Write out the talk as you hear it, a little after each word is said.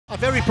A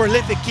very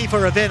prolific key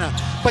for Ravenna,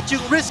 but yung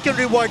risk and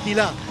reward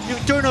nila,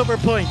 yung turnover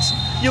points,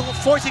 yung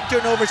forcing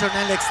turnovers on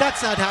NLEX,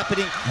 that's not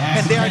happening,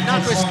 and they are not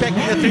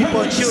respecting the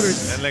three-point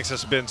shooters. NLEX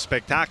has been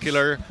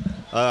spectacular,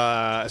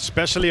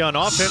 especially on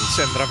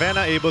offense, and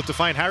Ravenna able to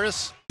find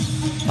Harris.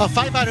 5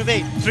 out of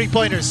 8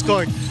 three-pointers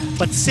scored,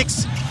 but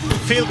 6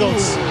 field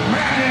goals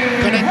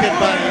connected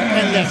by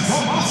NLEX.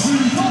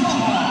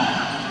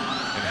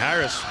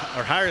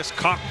 And Harris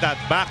cocked that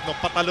back, no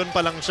patalon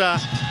pa lang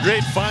siya.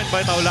 Great find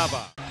by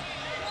Taulava.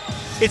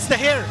 It's the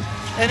hair,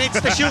 and it's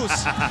the shoes.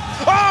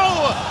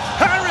 Oh!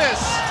 Harris!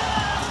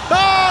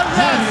 Oh,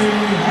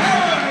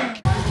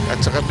 yes! At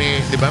saka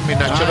may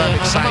natural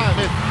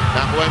excitement.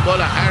 Nakuha yung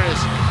bola,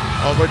 Harris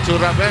over to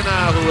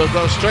Ravenna, who will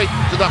go straight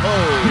to the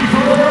hole.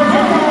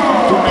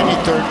 Too many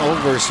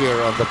turnovers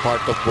here on the part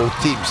of both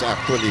teams,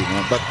 actually,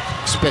 no? But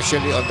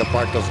especially on the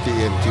part of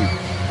TNT.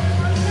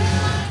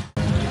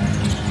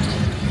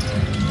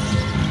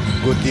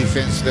 Good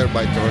defense there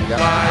by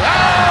Torga.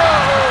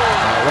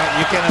 Well,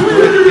 you cannot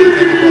do anything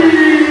anymore.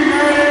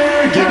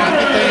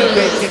 Ginamit na yung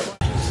basic.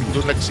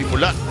 Doon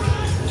nagsimula.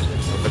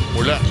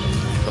 Nagmula.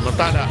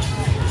 Samantala.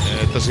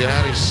 Ito si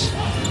Harris.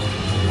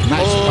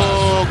 Nice pass.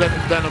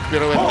 Ganda ng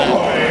pirouette.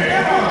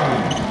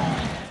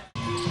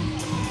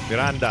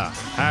 Miranda,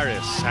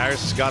 Harris. Harris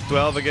has got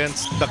 12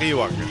 against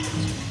Takiwag.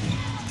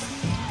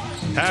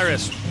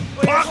 Harris,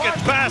 pocket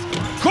pass,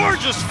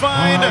 gorgeous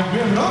find.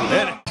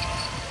 And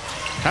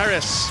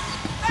Harris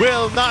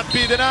will not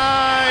be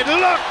denied.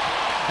 Look!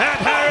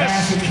 And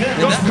Harris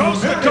goes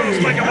coast to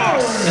coast like a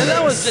boss. And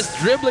that was just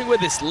dribbling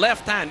with his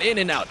left hand, in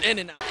and out, in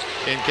and out.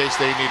 In case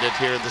they need it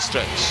here in the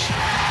stretch.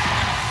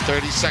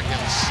 30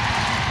 seconds.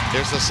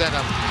 Here's the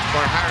setup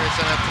for Harris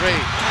and a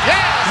three.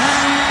 Yes!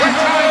 We're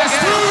trying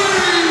again.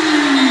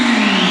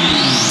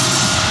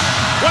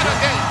 What a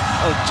game!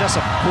 Oh, just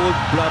a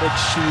cold-blooded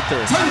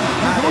shooter.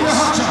 Harris,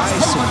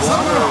 ice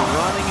water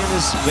running in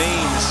his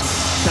veins.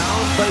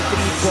 Down by 3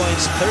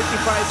 points,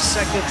 35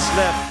 seconds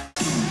left.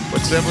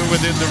 What's ever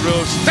within the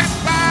rules. Step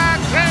back,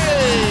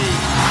 three!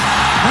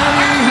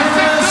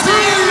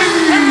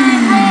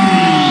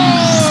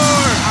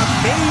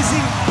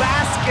 Amazing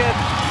basket,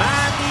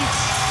 Manny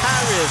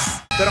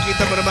Harris. Pero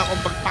kita mo naman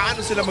kung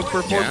paano sila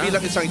mag-perform bilang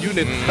isang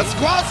unit. As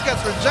Squalls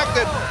gets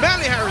rejected,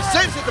 Manny Harris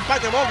saves it to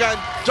Panyamogan,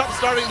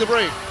 jump-starting the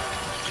break.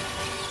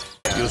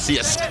 You'll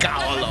see a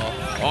scowl,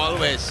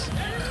 always.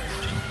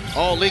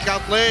 Oh, leak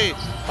out play.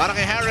 Para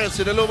kay Harris,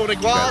 sinalubong ni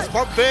Squalls,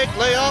 pump fake,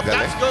 layup,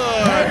 that's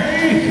good.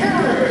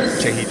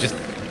 He just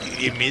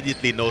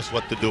immediately knows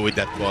what to do with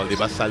that ball, di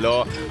ba?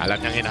 Salo,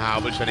 alam niyang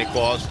hinahabol siya ni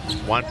Qualls.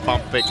 One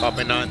pump fake up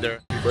and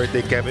under.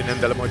 Birthday Kevin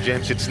and Dalamo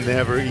James, it's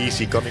never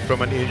easy coming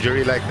from an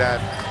injury like that.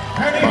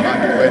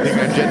 Baka pwedeng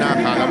nandiyan na,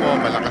 akala mo,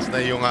 malakas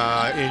na yung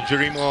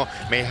injury mo,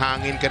 may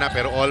hangin ka na,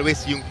 pero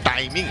always yung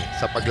timing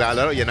sa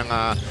paglalaro, yan ang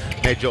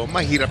medyo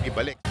mahirap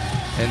ibalik.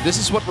 And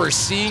this is what we're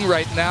seeing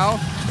right now.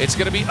 It's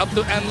going to be up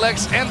to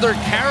NLEX and their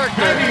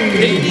character.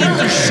 They need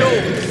to show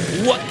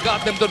what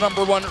got them to #1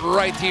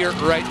 right here,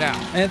 right now.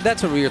 And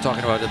that's what we were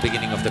talking about at the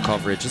beginning of the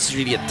coverage. It's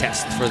really a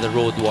test for the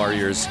Road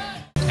Warriors.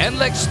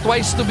 NLEX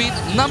twice to beat,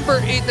 number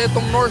 8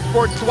 itong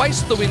Northport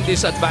twice to win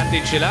this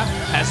advantage sila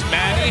as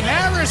Manny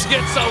Harris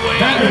gets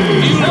away.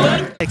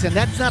 And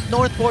that's not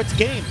Northport's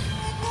game,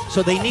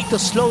 so they need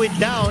to slow it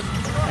down.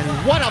 And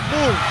what a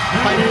move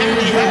by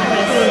Manny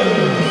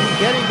Harris.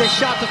 Getting the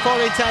shot to fall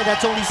inside.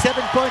 That's only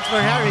 7 points for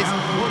Harris,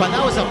 but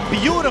that was a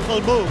beautiful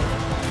move.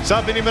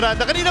 Sabi ni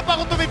Miranda, kanina pa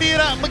ako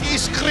tumitira,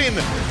 mag-i-screen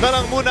na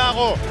lang muna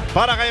ako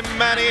para kay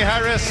Manny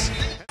Harris.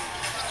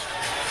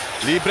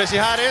 Libre si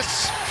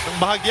Harris. Ang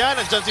bahagya,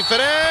 nandyan si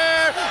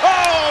Ferrer.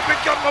 Oh,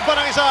 bigyan mo pa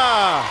ng isa.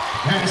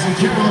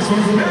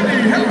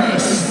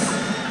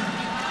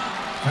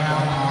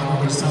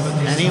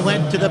 And he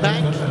went to the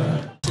bank.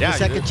 Yeah,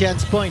 Second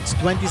chance points,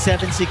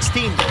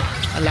 27-16.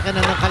 Ang laki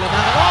na ng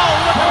kalamangan. Oh,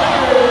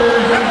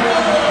 look at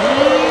that!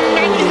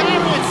 Manny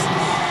Harris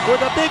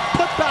with a big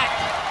putback.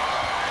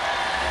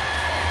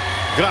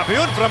 Grabe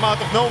yun, from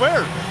out of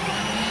nowhere.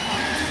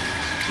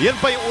 Yan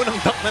pa yung unang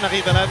dunk na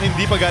nakita natin,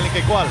 hindi pa galing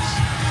kay Qualls.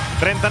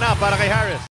 30 na para kay Harris.